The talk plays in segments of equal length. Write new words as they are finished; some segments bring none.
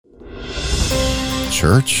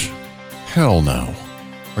Church? Hell no.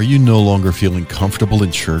 Are you no longer feeling comfortable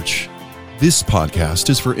in church? This podcast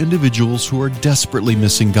is for individuals who are desperately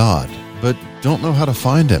missing God, but don't know how to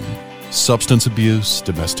find Him. Substance abuse,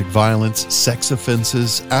 domestic violence, sex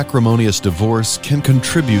offenses, acrimonious divorce can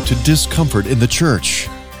contribute to discomfort in the church.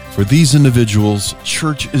 For these individuals,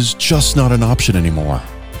 church is just not an option anymore.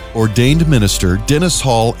 Ordained minister Dennis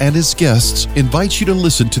Hall and his guests invite you to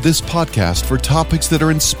listen to this podcast for topics that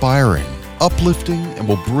are inspiring, uplifting, and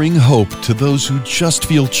will bring hope to those who just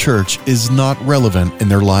feel church is not relevant in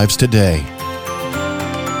their lives today.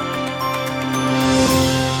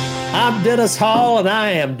 I'm Dennis Hall, and I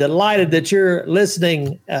am delighted that you're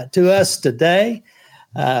listening to us today.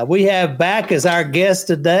 We have back as our guest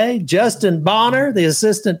today, Justin Bonner, the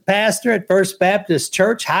assistant pastor at First Baptist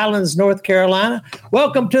Church, Highlands, North Carolina.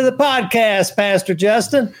 Welcome to the podcast, Pastor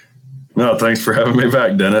Justin. No, thanks for having me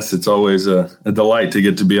back, Dennis. It's always a delight to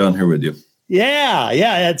get to be on here with you. Yeah,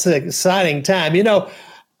 it's an exciting time. You know,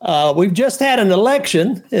 we've just had an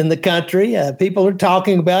election in the country. People are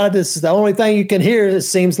talking about it. This is the only thing you can hear, it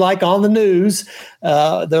seems like, on the news,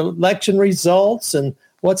 the election results and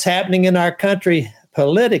what's happening in our country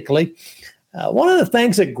politically. One of the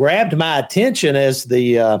things that grabbed my attention as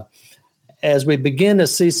we begin to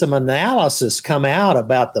see some analysis come out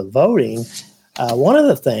about the voting, one of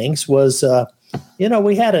the things was,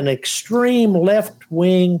 we had an extreme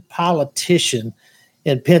left-wing politician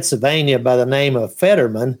in Pennsylvania by the name of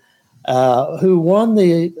Fetterman, who won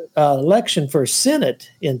the election for Senate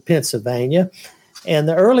in Pennsylvania. And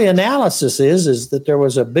the early analysis is that there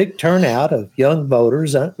was a big turnout of young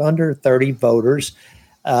voters, under 30 voters,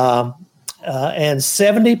 and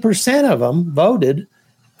 70% of them voted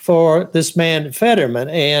for this man Fetterman.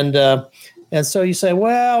 And so you say,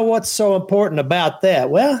 well, what's so important about that?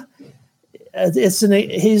 Well, he's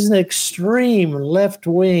an extreme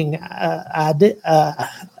left-wing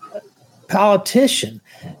politician.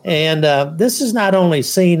 And this is not only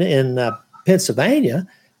seen in Pennsylvania,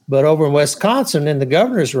 but over in Wisconsin, in the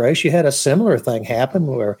governor's race, you had a similar thing happen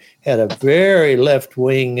where you had a very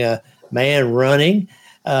left-wing man running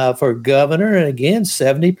for governor. And again,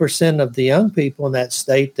 70% of the young people in that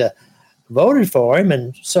state voted for him.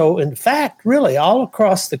 And so, in fact, really all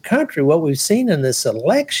across the country, what we've seen in this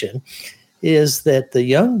election is that the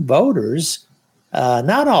young voters,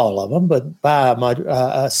 not all of them, but by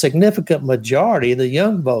a significant majority, the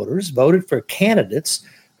young voters voted for candidates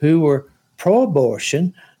who were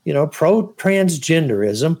pro-abortion,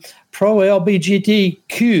 pro-transgenderism,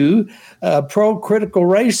 pro-LGBTQ, pro-critical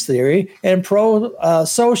race theory, and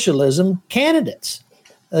pro-socialism candidates.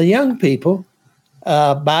 The young people,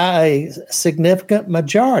 by a significant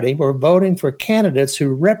majority, were voting for candidates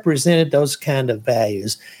who represented those kind of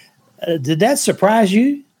values. Did that surprise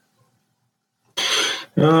you?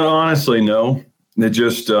 Honestly, no. It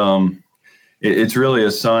just it's really a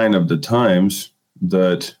sign of the times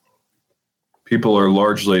that people are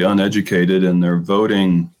largely uneducated and they're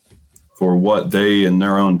voting for what they, in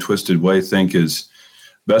their own twisted way, think is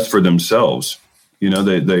best for themselves.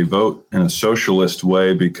 They vote in a socialist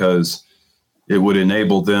way because it would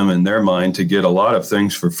enable them, in their mind, to get a lot of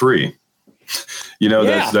things for free.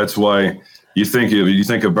 That's why you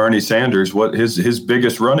think of Bernie Sanders. What his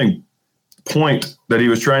biggest running point that he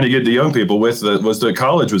was trying to get the young people with was that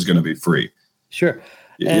college was going to be free. Sure.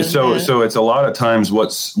 So it's a lot of times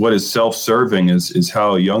what is self-serving is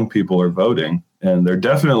how young people are voting, and they're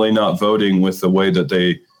definitely not voting with the way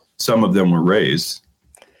that some of them were raised.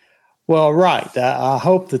 Well, right. I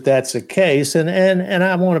hope that that's the case, and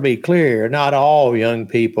I want to be clear: not all young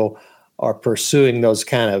people are pursuing those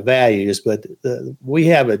kind of values, but we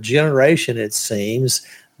have a generation, it seems,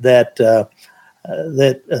 that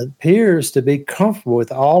appears to be comfortable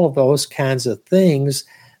with all of those kinds of things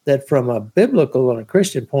that from a biblical and a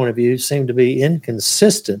Christian point of view seem to be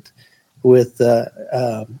inconsistent with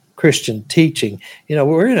Christian teaching.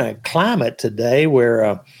 We're in a climate today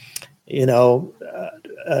where,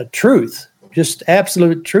 truth, just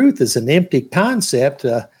absolute truth, is an empty concept,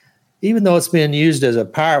 even though it's being used as a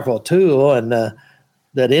powerful tool, and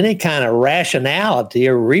that any kind of rationality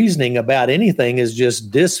or reasoning about anything is just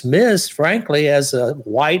dismissed, frankly, as a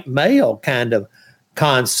white male kind of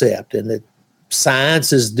concept, and that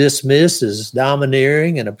science is dismissed as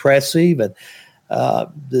domineering and oppressive, and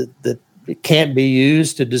that it can't be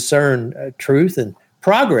used to discern truth and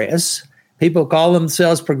progress. People call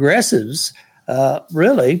themselves progressives,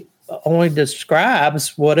 really only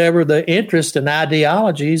describes whatever the interest and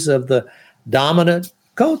ideologies of the dominant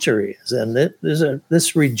culture is. And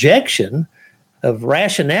this rejection of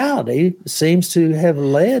rationality seems to have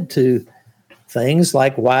led to things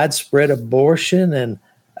like widespread abortion and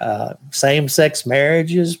same-sex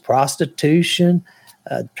marriages, prostitution,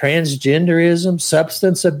 transgenderism,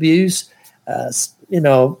 substance abuse,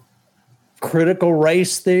 critical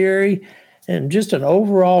race theory, and just an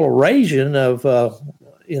overall erosion of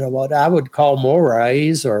what I would call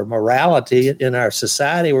mores or morality in our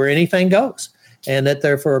society, where anything goes. And that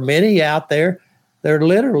there, for many out there, there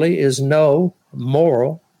literally is no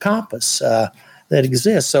moral compass that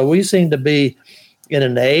exists. So we seem to be in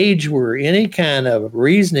an age where any kind of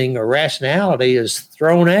reasoning or rationality is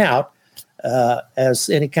thrown out as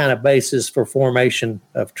any kind of basis for formation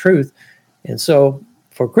of truth. And so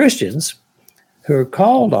for Christians who are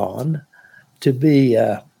called on to be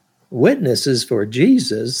witnesses for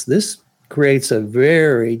Jesus, this creates a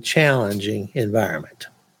very challenging environment.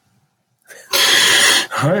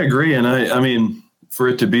 I agree. And I mean, for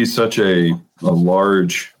it to be such a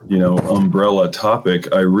large, umbrella topic,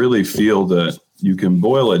 I really feel that you can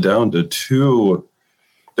boil it down to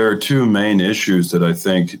there are two main issues that I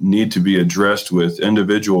think need to be addressed with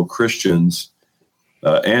individual Christians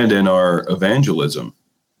and in our evangelism.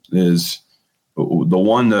 Is the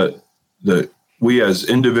one that we as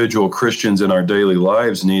individual Christians in our daily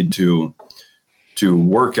lives need to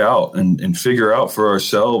work out and figure out for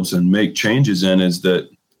ourselves and make changes in, is that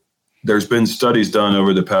there's been studies done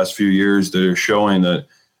over the past few years that are showing that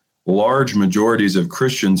large majorities of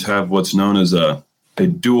Christians have what's known as a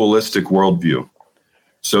dualistic worldview.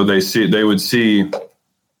 So they would see,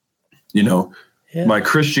 my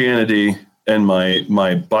Christianity and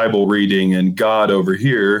my Bible reading and God over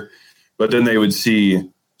here, but then they would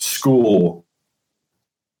see school,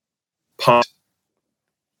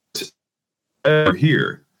 over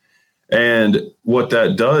here. And what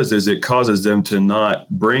that does is it causes them to not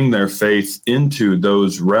bring their faith into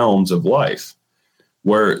those realms of life.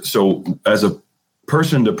 So as a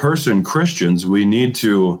person-to-person Christians, we need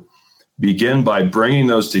to begin by bringing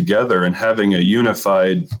those together and having a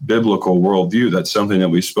unified biblical worldview. That's something that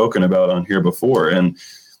we've spoken about on here before. And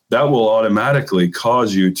that will automatically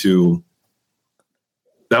cause you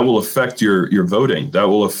that will affect your voting. That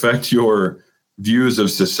will affect your views of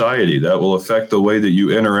society. That will affect the way that you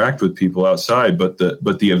interact with people outside. But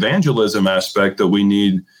the evangelism aspect that we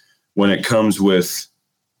need when it comes with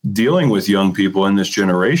dealing with young people in this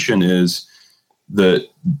generation is that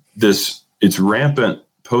it's rampant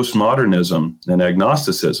postmodernism and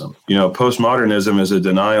agnosticism. Postmodernism is a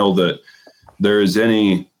denial that there is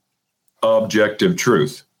any objective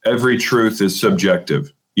truth. Every truth is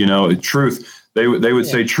subjective. Truth, they would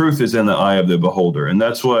say truth is in the eye of the beholder. And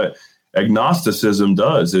that's what agnosticism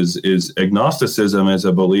does is agnosticism is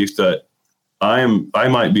a belief that I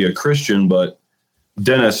might be a Christian, but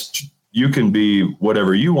Dennis, you can be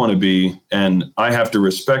whatever you want to be, and I have to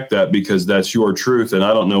respect that because that's your truth, and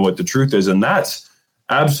I don't know what the truth is. And that's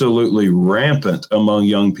absolutely rampant among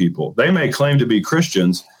young people. They may claim to be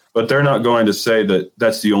Christians, but they're not going to say that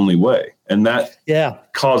that's the only way. And that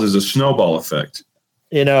causes a snowball effect.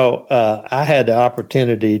 I had the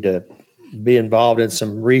opportunity to be involved in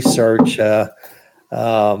some research that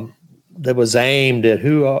was aimed at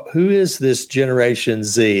who is this Generation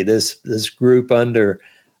Z, this group under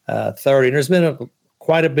 30. And there's been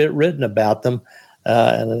quite a bit written about them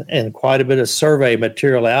and quite a bit of survey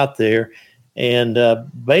material out there. And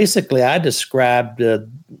basically, I described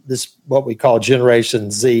this, what we call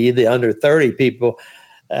Generation Z, the under 30 people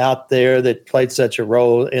out there that played such a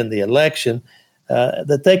role in the election,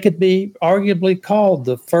 that they could be arguably called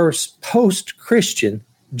the first post-Christian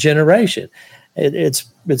generation.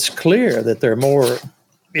 It's clear that they're more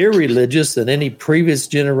irreligious than any previous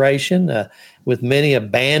generation, with many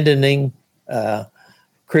abandoning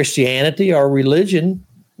Christianity or religion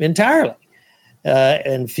entirely,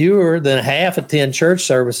 and fewer than half attend church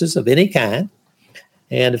services of any kind.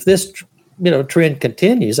 And if this trend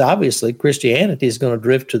continues, obviously Christianity is going to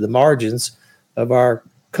drift to the margins of our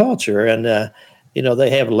culture. And they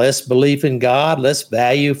have less belief in God, less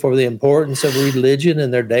value for the importance of religion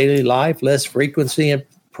in their daily life, less frequency in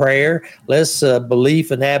prayer, less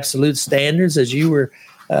belief in absolute standards, as you were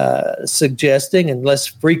suggesting, and less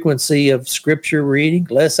frequency of scripture reading,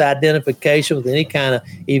 less identification with any kind of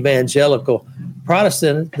evangelical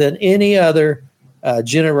Protestant than any other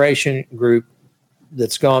generation group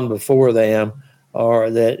that's gone before them or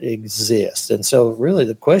that exists. And so really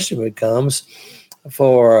the question becomes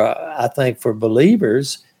I think for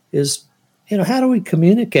believers is, how do we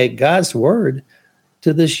communicate God's word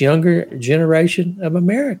to this younger generation of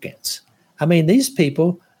Americans? I mean, these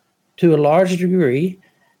people, to a large degree,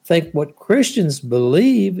 think what Christians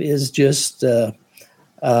believe is just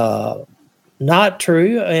not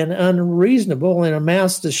true and unreasonable and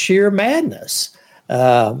amounts to sheer madness.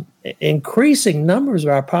 increasing numbers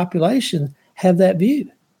of our population have that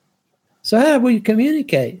view. So how do we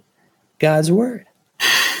communicate God's word?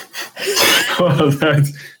 Well,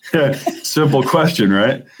 that's a simple question,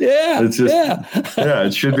 right? Yeah, it's just,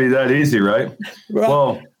 it should be that easy, right?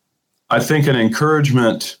 Well, I think an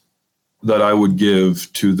encouragement that I would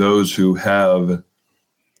give to those who have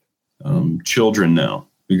children now,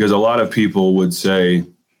 because a lot of people would say,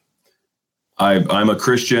 I'm a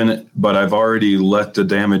Christian, but I've already let the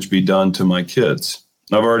damage be done to my kids.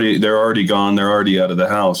 They're already gone. They're already out of the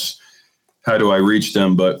house. How do I reach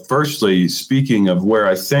them? But firstly, speaking of where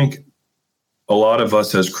I think a lot of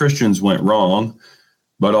us as Christians went wrong,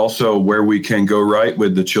 but also where we can go right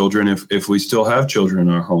with the children if we still have children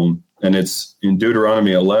in our home. And it's in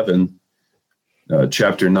Deuteronomy 11,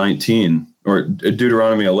 chapter 19, or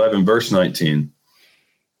Deuteronomy 11, verse 19.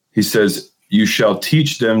 He says, you shall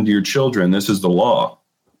teach them to your children. This is the law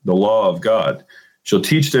of God. Shall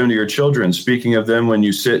teach them to your children, speaking of them when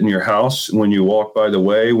you sit in your house, when you walk by the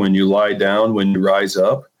way, when you lie down, when you rise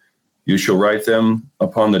up. You shall write them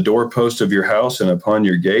upon the doorpost of your house and upon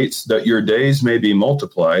your gates, that your days may be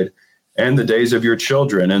multiplied, and the days of your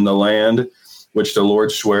children in the land which the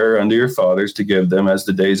Lord sware unto your fathers to give them as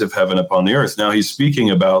the days of heaven upon the earth. Now he's speaking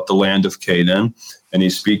about the land of Canaan, and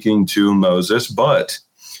he's speaking to Moses, but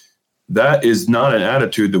that is not an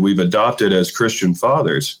attitude that we've adopted as Christian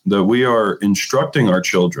fathers, that we are instructing our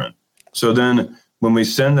children. So then when we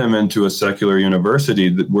send them into a secular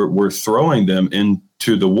university, we're throwing them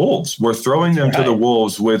into the wolves. We're throwing them to the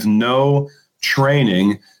wolves with no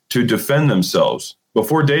training to defend themselves.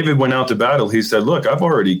 Before David went out to battle, he said, look, I've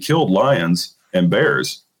already killed lions and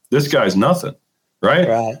bears. This guy's nothing,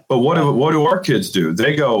 right? But what do our kids do?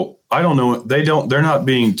 They go, I don't know. They're not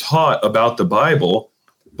being taught about the Bible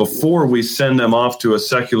before we send them off to a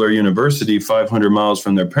secular university 500 miles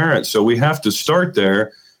from their parents. So we have to start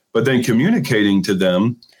there, but then communicating to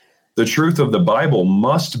them the truth of the Bible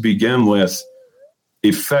must begin with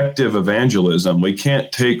effective evangelism. We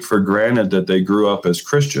can't take for granted that they grew up as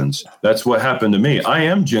Christians. That's what happened to me. I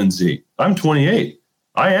am Gen Z. I'm 28.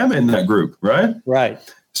 I am in that group, right? Right.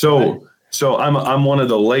 So I'm one of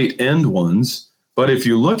the late end ones. But if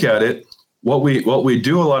you look at it, what we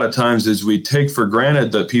do a lot of times is we take for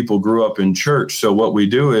granted that people grew up in church. So what we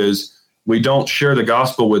do is we don't share the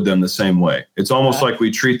gospel with them the same way. It's almost like we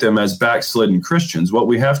treat them as backslidden Christians. What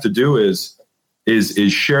we have to do is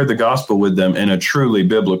share the gospel with them in a truly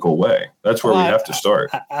biblical way. That's where we have to start.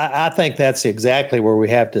 I think that's exactly where we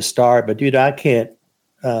have to start. But, dude, I can't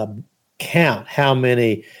count how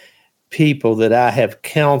many people that I have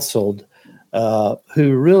counseled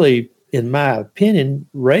who really, in my opinion,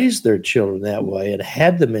 raised their children that way and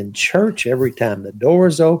had them in church every time the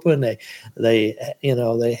doors open. They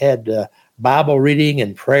had Bible reading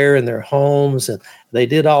and prayer in their homes, and they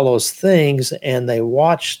did all those things, and they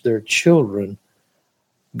watched their children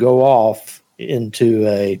go off into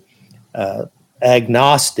a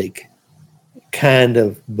agnostic kind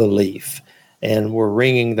of belief, and were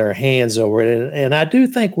wringing their hands over it. And I do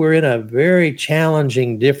think we're in a very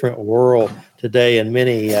challenging, different world today in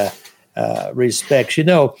many respects. You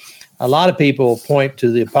know, a lot of people point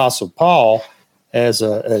to the Apostle Paul as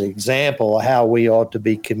an example of how we ought to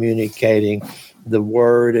be communicating the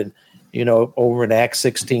word. And, you know, over in Acts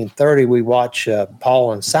 16:30, we watch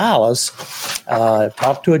Paul and Silas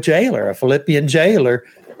talk to a jailer, a Philippian jailer,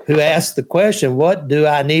 who asked the question, what do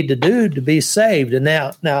I need to do to be saved? And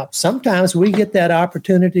now sometimes we get that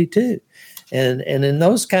opportunity too. And in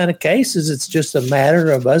those kind of cases, it's just a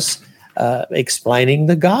matter of us explaining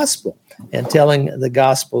the gospel and telling the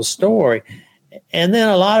gospel story. And then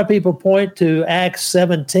a lot of people point to Acts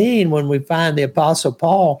 17 when we find the Apostle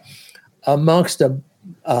Paul amongst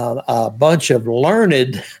a bunch of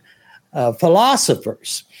learned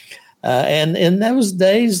philosophers. And in those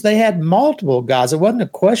days, they had multiple gods. It wasn't a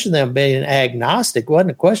question of them being agnostic. It wasn't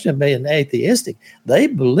a question of being atheistic. They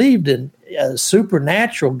believed in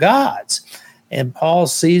supernatural gods. And Paul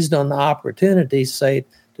seized on the opportunity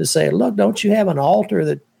to say, look, don't you have an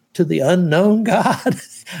altar to the unknown God?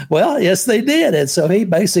 Well, yes, they did. And so he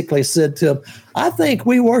basically said to them, I think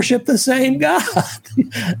we worship the same God.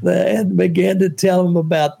 And began to tell them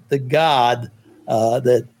about the God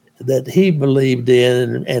that he believed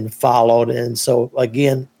in and followed. And so,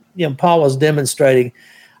 again, you know, Paul was demonstrating,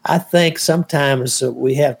 I think sometimes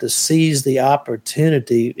we have to seize the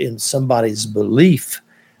opportunity in somebody's belief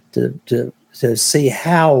to see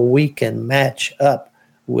how we can match up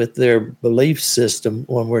with their belief system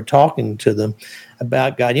when we're talking to them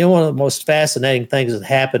about God. You know, one of the most fascinating things that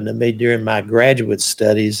happened to me during my graduate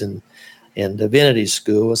studies in divinity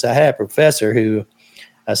school was I had a professor who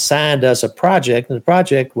assigned us a project, and the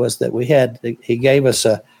project was that he gave us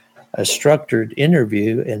a structured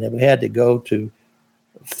interview, and then we had to go to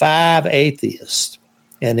 5 atheists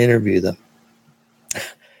and interview them.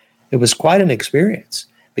 It was quite an experience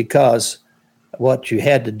because what you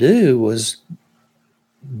had to do was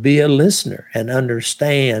be a listener and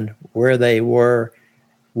understand where they were,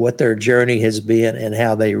 what their journey has been, and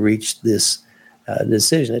how they reached this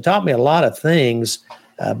decision. It taught me a lot of things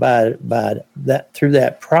by that through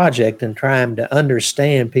that project, and trying to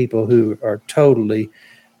understand people who are totally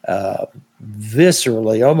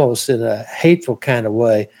viscerally, almost in a hateful kind of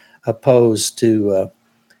way, opposed to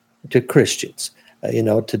Christians.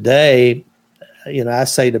 Today, I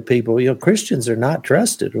say to people, Christians are not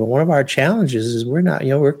trusted. Well, one of our challenges is we're not,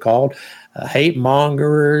 we're called hate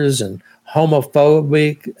mongers and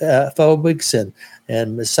phobics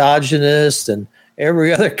and misogynists and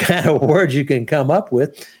every other kind of word you can come up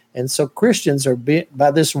with. And so Christians are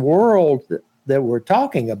by this world that we're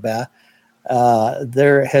talking about,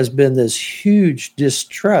 there has been this huge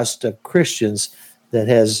distrust of Christians that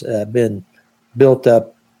has been built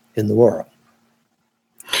up in the world.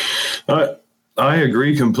 I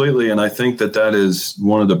agree completely, and I think that is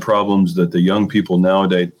one of the problems that the young people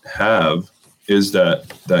nowadays have, is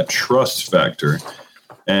that trust factor.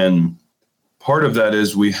 And part of that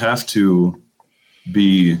is we have to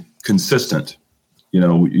be consistent.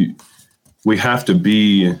 We have to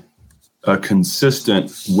be a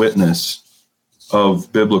consistent witness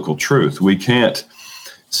of biblical truth. We can't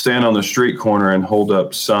stand on the street corner and hold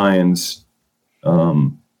up signs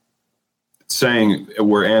saying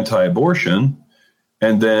we're anti-abortion,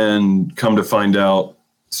 and then come to find out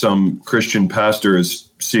some Christian pastor has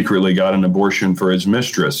secretly got an abortion for his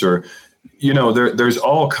mistress. Or, there's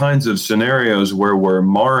all kinds of scenarios where we're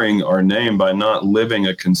marring our name by not living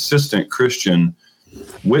a consistent Christian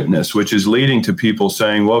witness, which is leading to people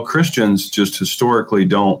saying, well, Christians just historically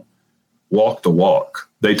don't walk the walk.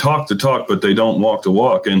 They talk the talk, but they don't walk the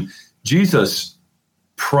walk. And Jesus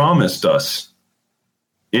promised us,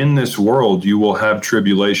 in this world you will have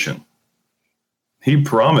tribulation. He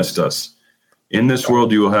promised us, in this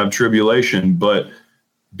world you will have tribulation, but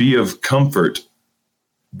be of comfort,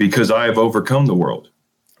 because I have overcome the world.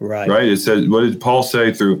 Right. It says, what did Paul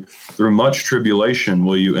say? Through much tribulation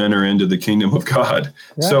will you enter into the kingdom of God.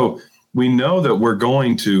 Right. So we know that we're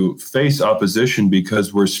going to face opposition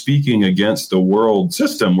because we're speaking against the world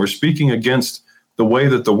system. We're speaking against the way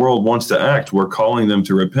that the world wants to act. We're calling them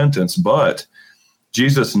to repentance, but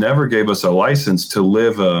Jesus never gave us a license to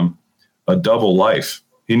live a double life.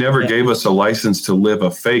 He never gave us a license to live a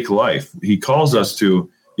fake life. He calls us to,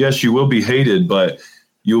 yes, you will be hated, but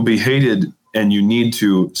you'll be hated and you need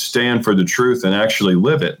to stand for the truth and actually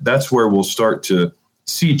live it. That's where we'll start to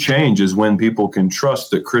see change, is when people can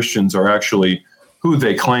trust that Christians are actually who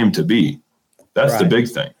they claim to be. That's the big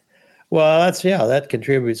thing. Well, that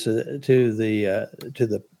contributes to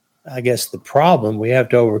the I guess the problem we have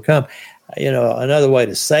to overcome. Another way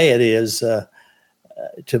to say it is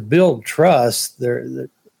to build trust.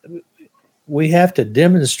 We have to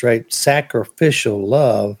demonstrate sacrificial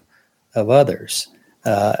love of others.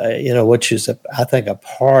 Which is, I think, a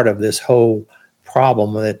part of this whole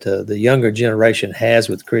problem that the younger generation has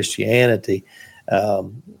with Christianity.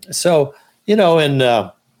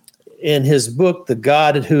 In his book, The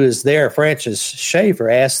God Who Is There, Francis Schaeffer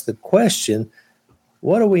asked the question,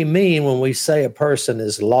 what do we mean when we say a person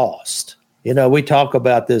is lost? We talk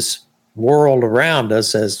about this world around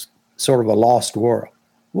us as sort of a lost world.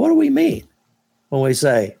 What do we mean when we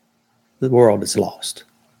say the world is lost?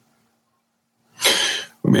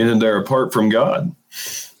 We mean that they're apart from God,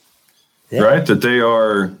 right? That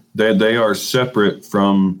they are separate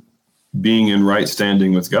from being in right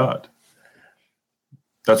standing with God.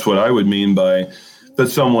 That's what I would mean by that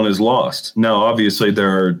someone is lost. Now, obviously,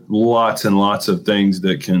 there are lots and lots of things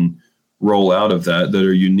that can roll out of that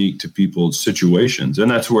are unique to people's situations.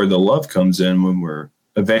 And that's where the love comes in when we're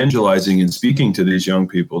evangelizing and speaking to these young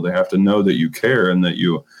people. They have to know that you care and that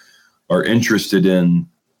you are interested in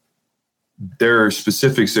their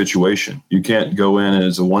specific situation. You can't go in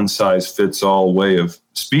as a one-size-fits-all way of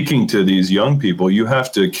speaking to these young people. You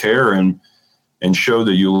have to care and show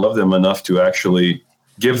that you love them enough to actually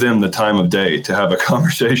give them the time of day to have a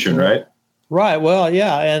conversation, right? Right. Well,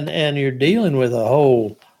 yeah, and you're dealing with a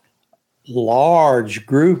whole large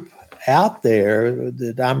group out there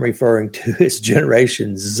that I'm referring to as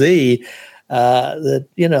Generation Z, that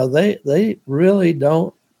they really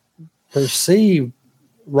don't perceive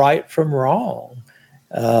right from wrong,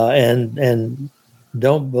 and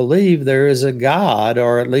don't believe there is a God,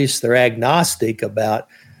 or at least they're agnostic about,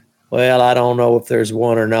 well, I don't know if there's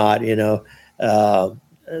one or not,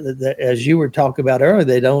 as you were talking about earlier,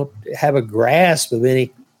 they don't have a grasp of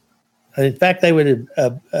any. In fact, they would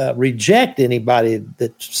reject anybody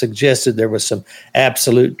that suggested there was some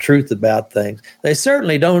absolute truth about things. They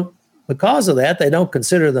certainly don't, because of that, they don't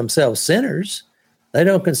consider themselves sinners. They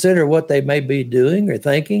don't consider what they may be doing or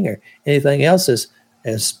thinking or anything else as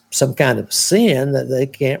some kind of sin, that they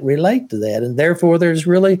can't relate to that. And therefore, there's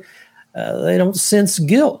really, they don't sense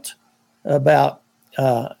guilt about,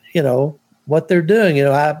 what they're doing.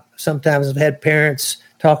 I sometimes have had parents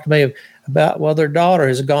talk to me about, well, their daughter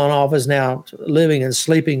has gone off, is now living and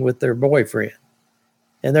sleeping with their boyfriend.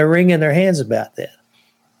 And they're wringing their hands about that.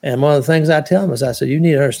 And one of the things I tell them is, I said, you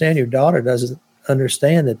need to understand your daughter doesn't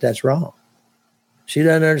understand that that's wrong. She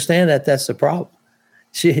doesn't understand that that's the problem.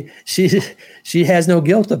 She has no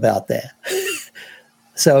guilt about that.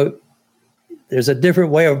 So there's a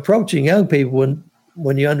different way of approaching young people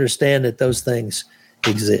when you understand that those things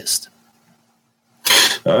exist.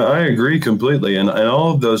 I agree completely. And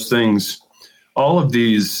all of those things, all of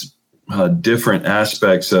these different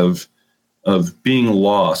aspects of being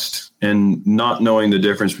lost and not knowing the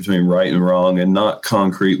difference between right and wrong, and not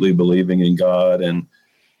concretely believing in God, and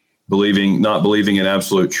not believing in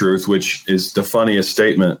absolute truth, which is the funniest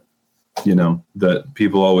statement, that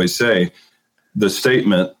people always say. The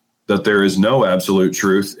statement that there is no absolute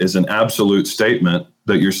truth is an absolute statement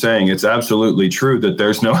that you're saying it's absolutely true that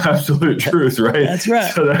there's no absolute truth, right? That's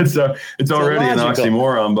right. So it's already an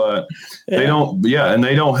oxymoron, but they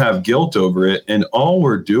don't have guilt over it. And all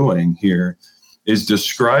we're doing here is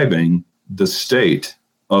describing the state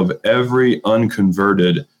of every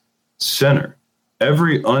unconverted sinner.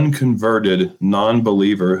 Every unconverted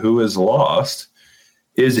non-believer who is lost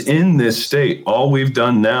is in this state. All we've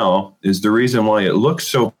done now is the reason why it looks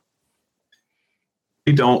so.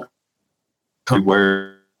 We don't come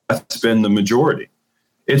where that's been the majority.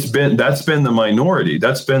 That's been the minority.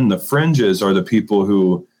 That's been the fringes, are the people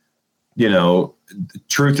who,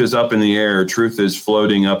 truth is up in the air. Truth is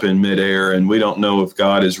floating up in midair, and we don't know if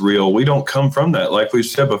God is real. We don't come from that. Like we've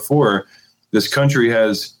said before, this country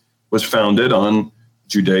was founded on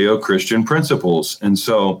Judeo-Christian principles. And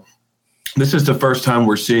so this is the first time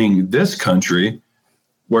we're seeing this country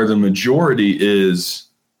where the majority is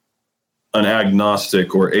an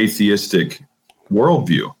agnostic or atheistic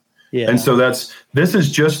worldview. Yeah. And so this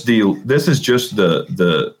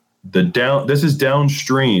is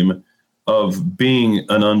downstream of being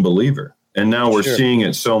an unbeliever. And now we're seeing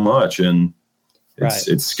it so much, and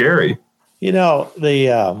it's scary. You have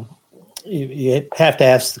to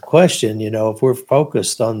ask the question, if we're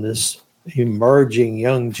focused on this emerging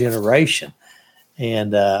young generation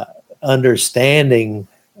and understanding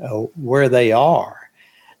where they are,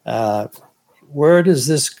 where does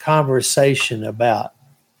this conversation about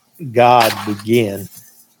God begin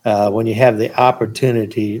when you have the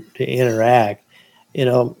opportunity to interact?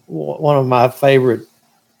 One of my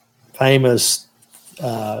famous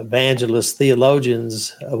evangelist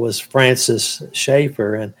theologians was Francis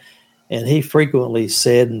Schaeffer, and he frequently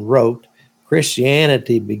said and wrote,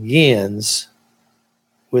 Christianity begins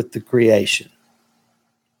with the creation.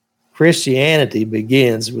 Christianity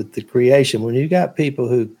begins with the creation. When you got people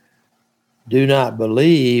who do not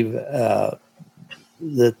believe that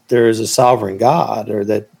there is a sovereign God, or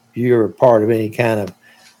that you're a part of any kind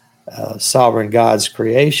of sovereign God's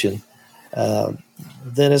creation, then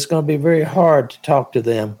it's going to be very hard to talk to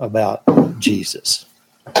them about Jesus.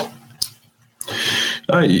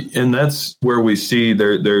 And that's where we see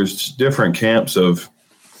there's different camps of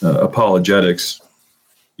apologetics,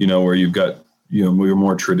 where you've got, we're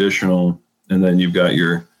more traditional, and then you've got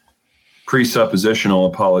your presuppositional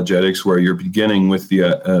apologetics, where you're beginning with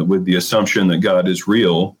the assumption that God is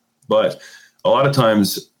real. But a lot of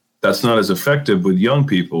times that's not as effective with young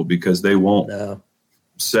people, because they won't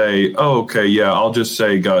say, oh, okay, yeah, I'll just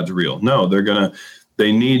say God's real. No,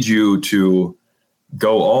 they need you to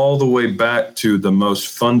go all the way back to the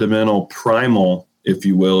most fundamental, primal, if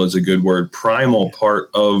you will, is a good word, primal part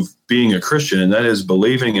of being a Christian. And that is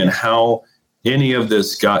believing in how any of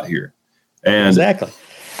this got here. And exactly.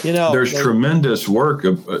 There's tremendous work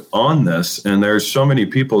on this. And there's so many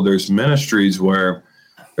people, there's ministries where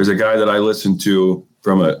there's a guy that I listen to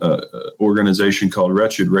from a organization called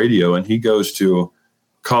Wretched Radio, and he goes to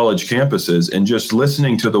college campuses, and just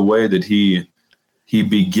listening to the way that he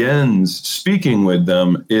begins speaking with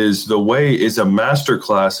them is a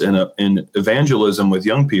masterclass in evangelism with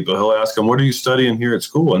young people. He'll ask them, what are you studying here at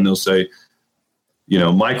school? And they'll say,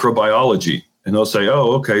 microbiology. And they'll say,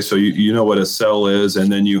 oh, okay, so you know what a cell is.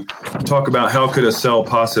 And then you talk about how could a cell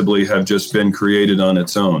possibly have just been created on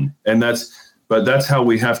its own. And that's But that's how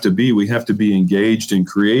we have to be. We have to be engaged and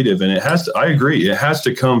creative. And I agree, it has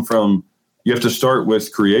to come from, you have to start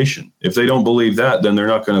with creation. If they don't believe that, then they're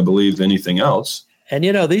not going to believe anything else. And,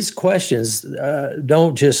 these questions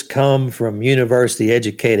don't just come from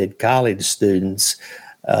university-educated college students.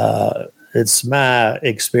 It's my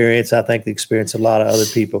experience, I think the experience of a lot of other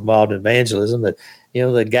people involved in evangelism, that,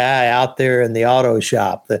 the guy out there in the auto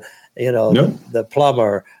shop, the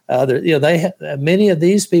plumber, many of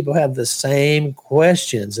these people have the same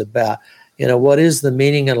questions about, what is the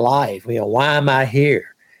meaning of life? Why am I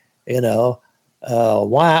here? Why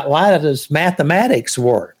does mathematics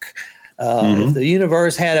work? If the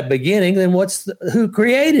universe had a beginning, then who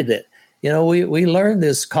created it? We learned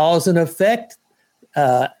this cause and effect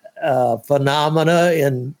phenomena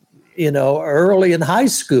in early in high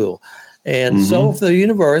school. And so if the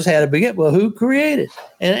universe had a beginning, well, who created?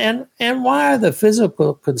 And why are the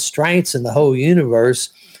physical constraints in the whole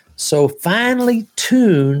universe so finely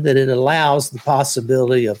tuned that it allows the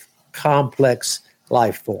possibility of complex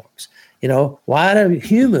life forms? Why do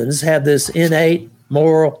humans have this innate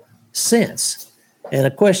moral sense? And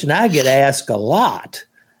a question I get asked a lot,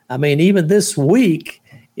 even this week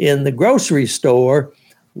in the grocery store,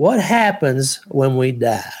 what happens when we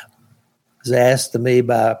die? Was asked to me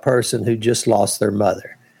by a person who just lost their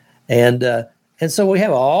mother. And so we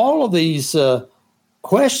have all of these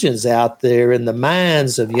questions out there in the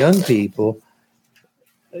minds of young people.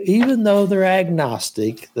 Even though they're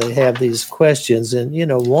agnostic, they have these questions. And,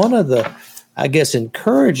 one of the, I guess,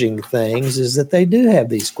 encouraging things is that they do have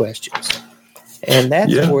these questions. And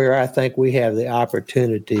that's where I think we have the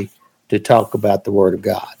opportunity to talk about the Word of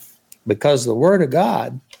God. Because the Word of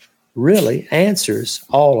God really answers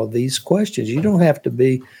all of these questions. You don't have to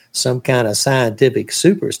be some kind of scientific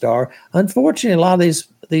superstar. Unfortunately, a lot of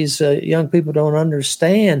these young people don't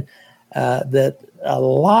understand that a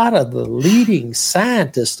lot of the leading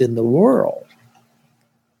scientists in the world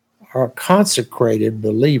are consecrated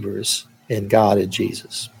believers in God and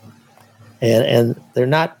Jesus. And they're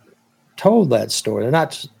not told that story. They're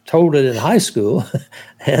not told it in high school,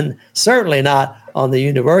 and certainly not on the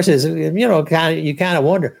universities. You kind of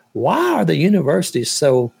wonder, why are the universities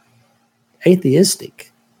so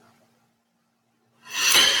atheistic?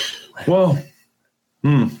 Well,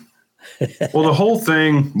 well, the whole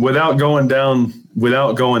thing, without going down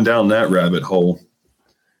that rabbit hole,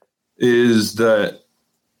 is that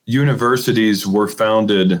universities were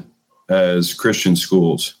founded as Christian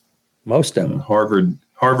schools. Most of them.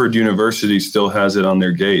 Harvard University still has it on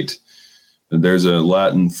their gate. There's a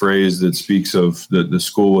Latin phrase that speaks of the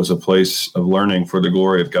school as a place of learning for the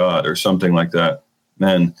glory of God, or something like that.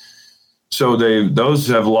 And so those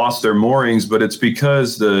have lost their moorings, but it's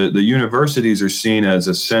because the universities are seen as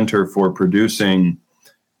a center for producing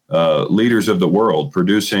leaders of the world,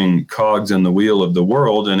 producing cogs in the wheel of the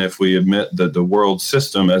world. And if we admit that the world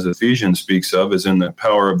system, as Ephesians speaks of, is in the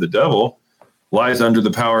power of the devil, lies under the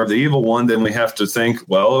power of the evil one, then we have to think,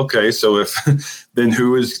 well, okay, so if then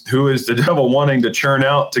who is the devil wanting to churn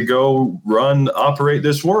out to go operate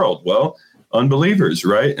this world? Well, unbelievers,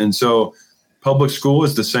 right? And so public school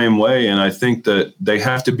is the same way, and I think that they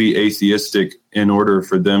have to be atheistic in order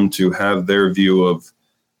for them to have their view of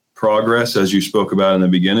progress, as you spoke about in the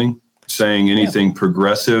beginning, saying anything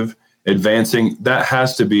progressive, advancing, that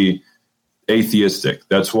has to be atheistic.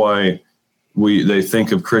 That's why they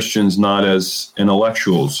think of Christians not as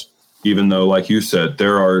intellectuals, even though, like you said,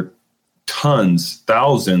 there are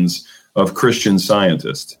thousands of Christian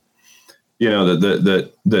scientists.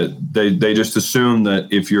 That they just assume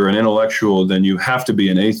that if you're an intellectual, then you have to be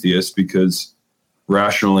an atheist because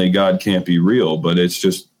rationally God can't be real. But it's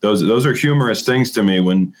just those are humorous things to me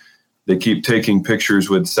when they keep taking pictures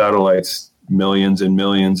with satellites millions and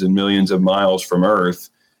millions and millions of miles from Earth.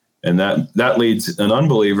 And that leads an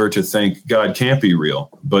unbeliever to think God can't be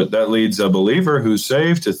real. But that leads a believer who's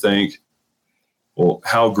saved to think, well,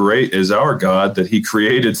 how great is our God that he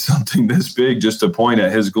created something this big just to point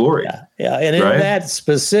at his glory. Yeah. And in that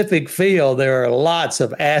specific field, there are lots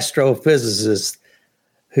of astrophysicists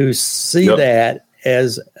who see that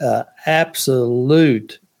as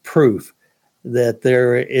absolute proof that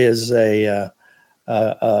there is a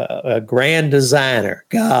grand designer,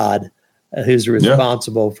 God, who's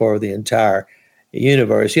responsible for the entire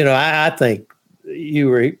universe. I think you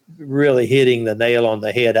were really hitting the nail on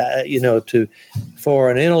the head. For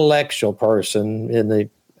an intellectual person in the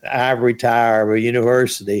ivory tower of a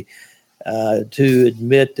university to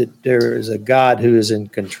admit that there is a God who is in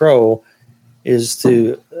control is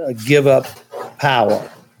to give up power.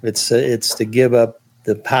 It's to give up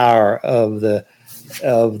the power of the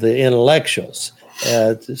intellectuals.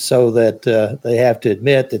 so that they have to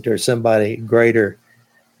admit that there's somebody greater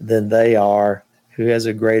than they are who has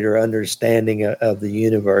a greater understanding of the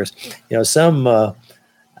universe.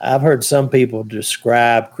 I've heard some people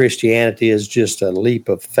describe Christianity as just a leap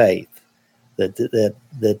of faith,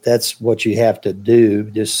 that's what you have to do,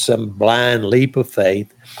 just some blind leap of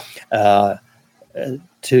faith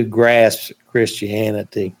to grasp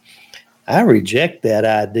Christianity. I reject that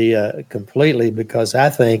idea completely because I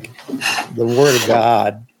think the Word of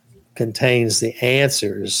God contains the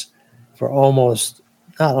answers for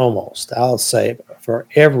I'll say for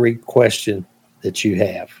every question that you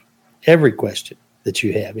have. Every question that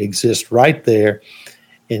you have exists right there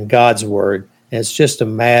in God's Word. And it's just a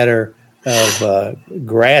matter of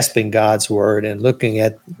grasping God's Word and looking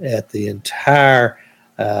at the entire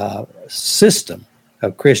system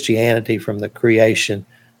of Christianity from the creation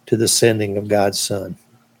to the sending of God's Son.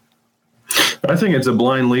 I think it's a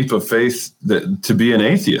blind leap of faith to be an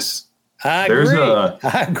atheist. I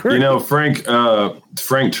agree. Frank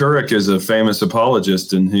Turek is a famous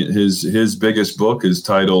apologist, and his biggest book is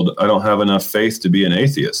titled "I Don't Have Enough Faith to Be an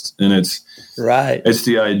Atheist," and it's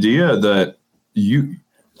the idea that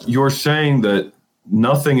you're saying that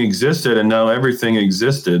nothing existed and now everything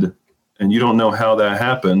existed, and you don't know how that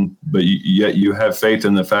happened, but yet you have faith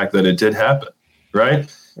in the fact that it did happen, right?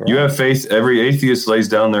 You have faith. Every atheist lays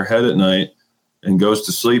down their head at night and goes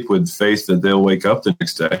to sleep with faith that they'll wake up the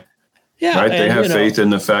next day. Yeah, right. They have faith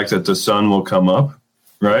in the fact that the sun will come up,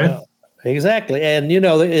 right? Exactly. And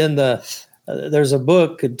there's a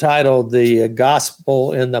book entitled "The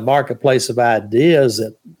Gospel in the Marketplace of Ideas"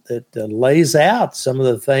 that lays out some of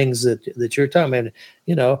the things that you're talking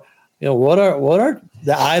about. What are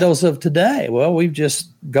the idols of today? Well, we've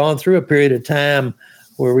just gone through a period of time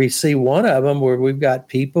where we see one of them where we've got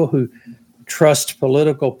people who trust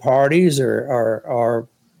political parties or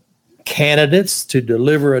candidates to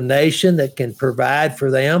deliver a nation that can provide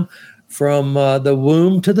for them from the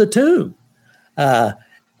womb to the tomb. That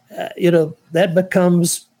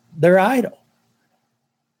becomes their idol.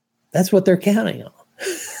 That's what they're counting on.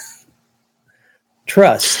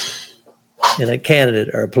 Trust in a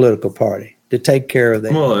candidate or a political party to take care of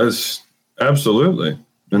them. Well, that's absolutely.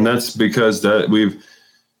 And that's because that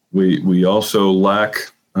we also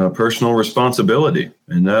lack personal responsibility,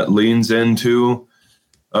 and that leans into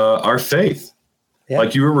our faith. Yeah.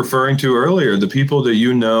 Like you were referring to earlier, the people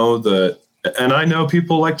that and I know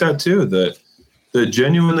people like that too, that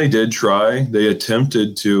genuinely did try. They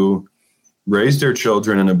attempted to raise their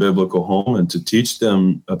children in a biblical home and to teach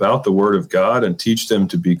them about the Word of God and teach them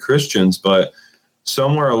to be Christians. But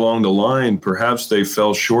somewhere along the line, perhaps they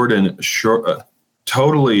fell short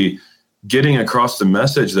totally getting across the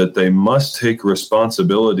message that they must take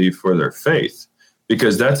responsibility for their faith.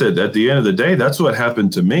 Because that's it. At the end of the day, that's what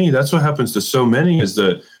happened to me. That's what happens to so many, is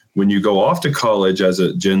that when you go off to college as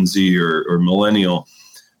a Gen Z or millennial,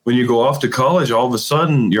 when you go off to college, all of a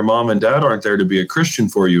sudden your mom and dad aren't there to be a Christian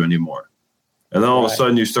for you anymore. And then all of a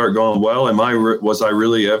sudden you start going, well, was I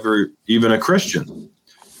really ever even a Christian?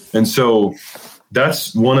 And so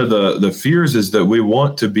that's one of the fears, is that we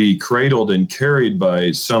want to be cradled and carried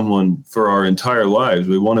by someone for our entire lives.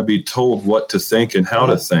 We want to be told what to think and how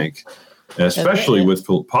to think, especially with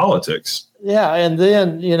politics. Yeah, and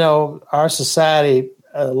then, our society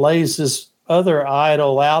lays this other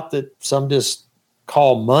idol out that some just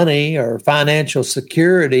call money or financial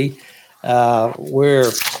security, where,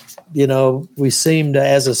 we seem to,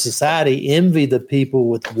 as a society, envy the people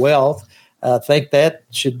with wealth. I think that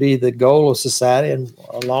should be the goal of society, and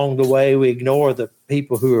along the way we ignore the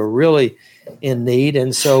people who are really in need.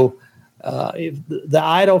 And so the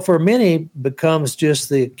idol for many becomes just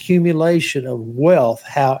the accumulation of wealth,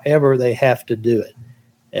 however they have to do it,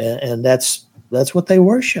 and that's what they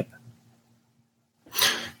worship.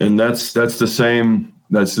 And that's the same.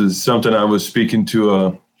 That's something I was speaking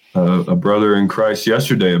to a brother in Christ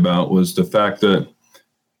yesterday about, was the fact that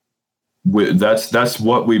that's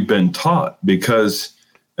what we've been taught, because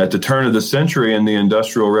at the turn of the century in the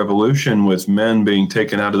Industrial Revolution, with men being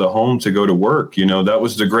taken out of the home to go to work, that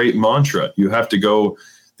was the great mantra. You have to go.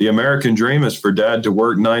 The American dream is for dad to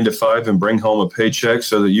work 9 to 5 and bring home a paycheck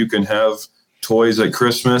so that you can have toys at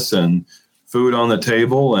Christmas and food on the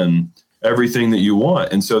table and everything that you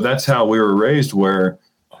want. And so that's how we were raised, where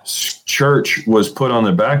church was put on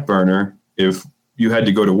the back burner if you had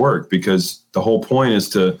to go to work, because the whole point is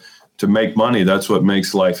to make money. That's what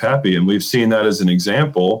makes life happy. And we've seen that as an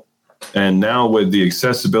example. And now with the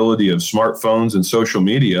accessibility of smartphones and social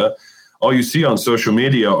media, all you see on social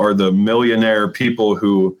media are the millionaire people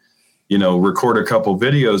who, record a couple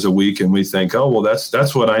videos a week, and we think, oh, well,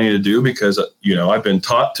 that's what I need to do because, I've been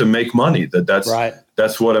taught to make money, that's right.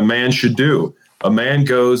 That's what a man should do. A man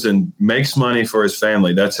goes and makes money for his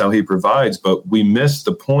family. That's how he provides. But we miss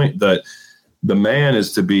the point that the man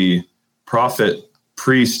is to be prophet,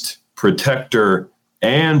 priest, protector,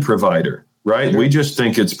 and provider, right? Sure. We just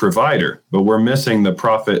think it's provider, but we're missing the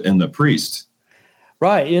prophet and the priest.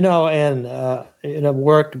 Right. And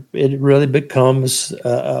work, it really becomes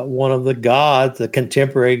one of the gods, the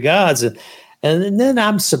contemporary gods. And then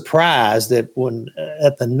I'm surprised that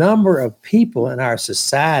at the number of people in our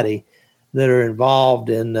society that are involved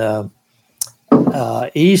in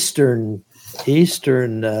Eastern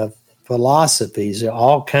philosophies,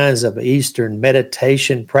 all kinds of Eastern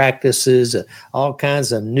meditation practices, all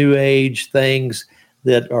kinds of New Age things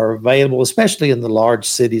that are available, especially in the large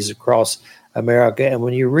cities across America. And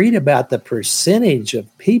when you read about the percentage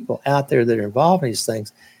of people out there that are involved in these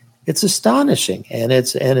things, it's astonishing. And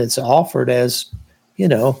it's offered as,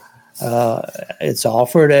 it's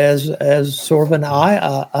offered as sort of an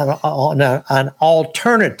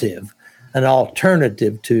alternative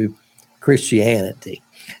to Christianity.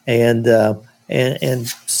 And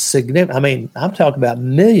significant. I mean, I'm talking about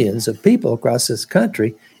millions of people across this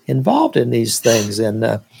country involved in these things. And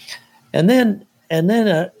then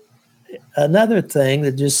another thing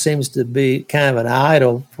that just seems to be kind of an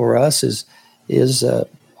idol for us is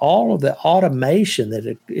all of the automation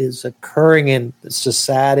that is occurring in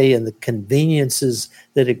society and the conveniences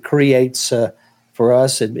that it creates for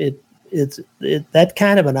us. That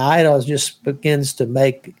kind of an idol just begins to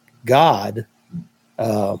make God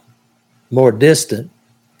more distant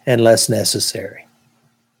and less necessary.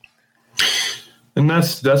 And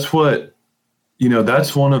that's what,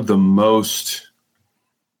 that's one of the most.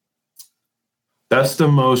 That's the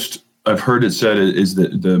most, I've heard it said, is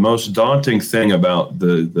the most daunting thing about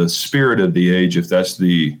the spirit of the age, if that's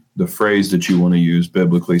the phrase that you want to use,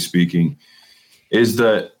 biblically speaking, is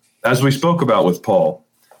that, as we spoke about with Paul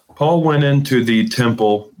went into the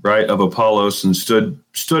temple, right, of Apollos and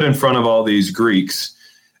stood in front of all these Greeks,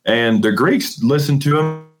 and the Greeks listened to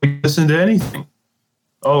him, listened to anything.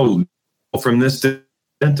 Oh, from this to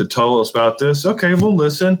tell us about this. Okay, we'll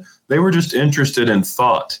listen. They were just interested in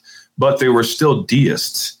thought, but they were still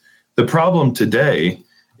deists. The problem today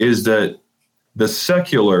is that the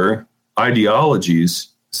secular ideologies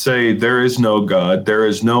say there is no God, there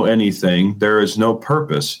is no anything, there is no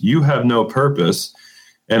purpose. You have no purpose,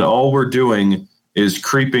 and all we're doing is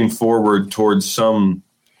creeping forward towards some,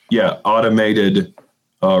 automated,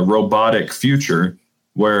 robotic future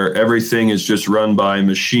where everything is just run by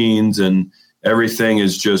machines and everything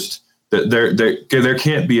is just. There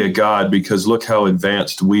can't be a God because look how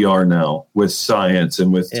advanced we are now with science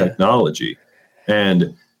and with technology,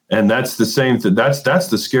 and that's the same thing. That's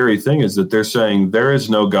the scary thing, is that they're saying there is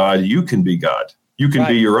no God. You can be God. You can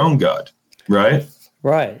be your own God, right?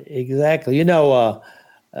 Right, exactly. Another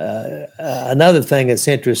thing that's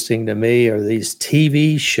interesting to me are these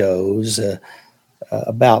TV shows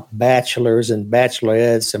about bachelors and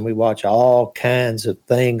bachelorettes, and we watch all kinds of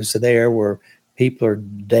things there where people are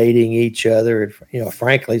dating each other.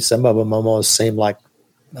 Frankly, some of them almost seem like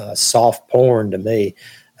soft porn to me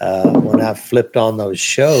when I flipped on those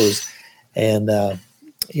shows. And,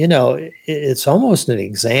 it's almost an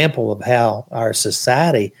example of how our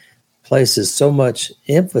society places so much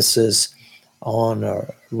emphasis on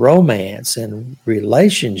romance and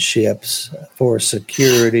relationships for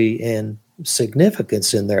security and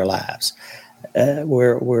significance in their lives,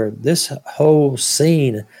 where this whole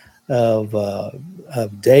scene of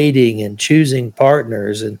dating and choosing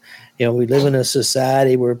partners. And, we live in a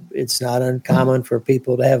society where it's not uncommon for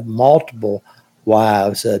people to have multiple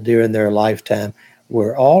wives during their lifetime,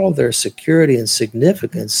 where all of their security and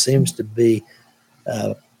significance seems to be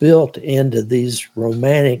built into these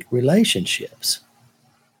romantic relationships.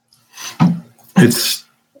 It's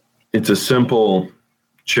a simple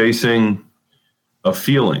chasing a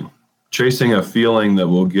feeling that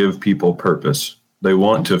will give people purpose. They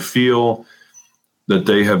want to feel that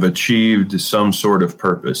they have achieved some sort of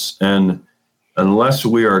purpose. And unless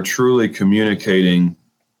we are truly communicating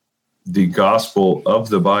the gospel of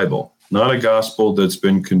the Bible, not a gospel that's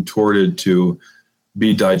been contorted to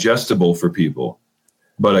be digestible for people,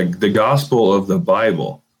 but the gospel of the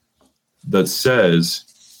Bible that says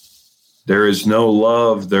there is no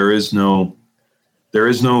love, there is no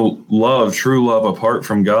love, true love apart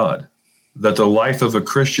from God, that the life of a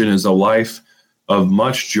Christian is a life of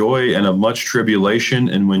much joy and of much tribulation.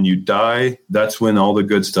 And when you die, that's when all the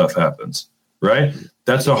good stuff happens, right?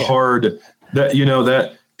 That's a hard,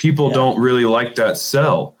 that people don't really like that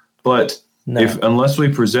sell. But No. Unless we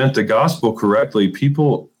present the gospel correctly,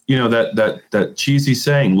 people, that cheesy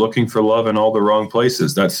saying, looking for love in all the wrong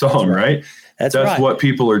places, that song, right? That's right. What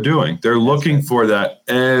people are doing. They're looking for that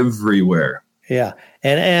everywhere. Yeah.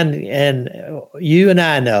 And you and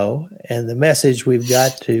I know, and the message we've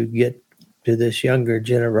got to get to this younger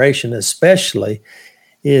generation especially,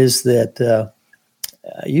 is that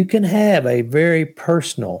you can have a very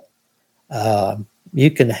personal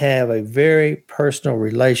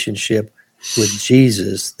relationship with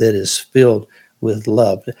Jesus that is filled with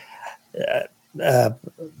love.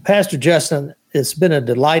 Pastor Justin, it's been a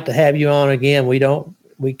delight to have you on again. We don't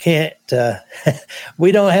have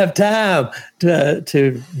time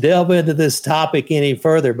to delve into this topic any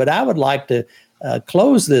further, but I would like to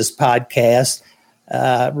close this podcast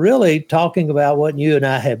really talking about what you and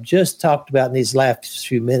I have just talked about in these last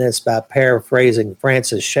few minutes by paraphrasing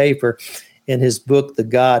Francis Schaeffer in his book, The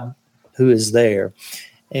God Who Is There.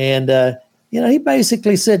 And, he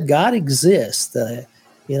basically said God exists.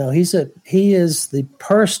 He is the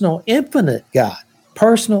personal, infinite God.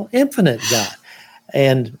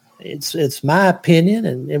 And it's my opinion,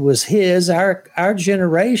 and it was his. Our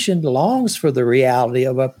generation longs for the reality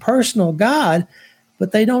of a personal God,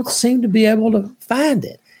 but they don't seem to be able to find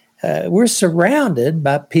it. We're surrounded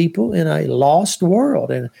by people in a lost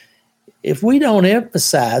world, and if we don't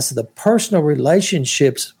emphasize the personal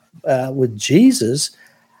relationships with Jesus,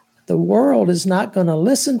 the world is not going to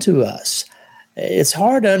listen to us. It's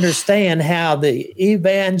hard to understand how the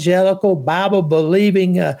evangelical,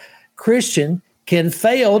 Bible-believing Christian can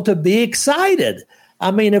fail to be excited.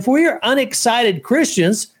 I mean, if we're unexcited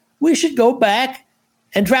Christians, we should go back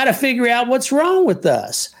and try to figure out what's wrong with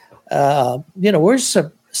us. We're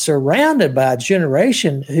surrounded by a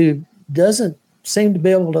generation who doesn't seem to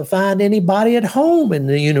be able to find anybody at home in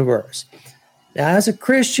the universe. Now, as a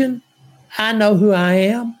Christian, I know who I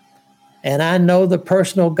am, and I know the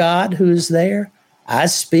personal God who is there. I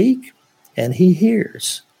speak, and he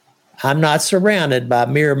hears. I'm not surrounded by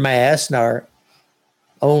mere mass nor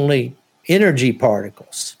only energy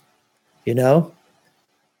particles.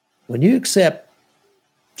 When you accept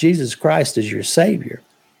Jesus Christ as your Savior,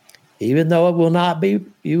 even though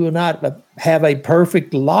you will not have a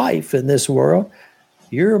perfect life in this world,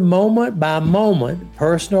 your moment by moment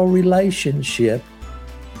personal relationship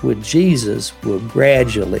with Jesus will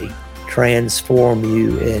gradually transform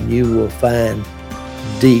you, and you will find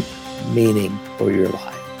deep meaning for your life.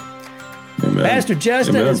 Amen. Pastor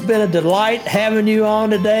Justin, Amen. It's been a delight having you on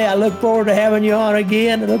today. I look forward to having you on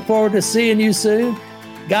again. I look forward to seeing you soon.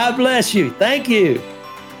 God bless you. Thank you.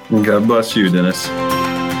 God bless you, Dennis.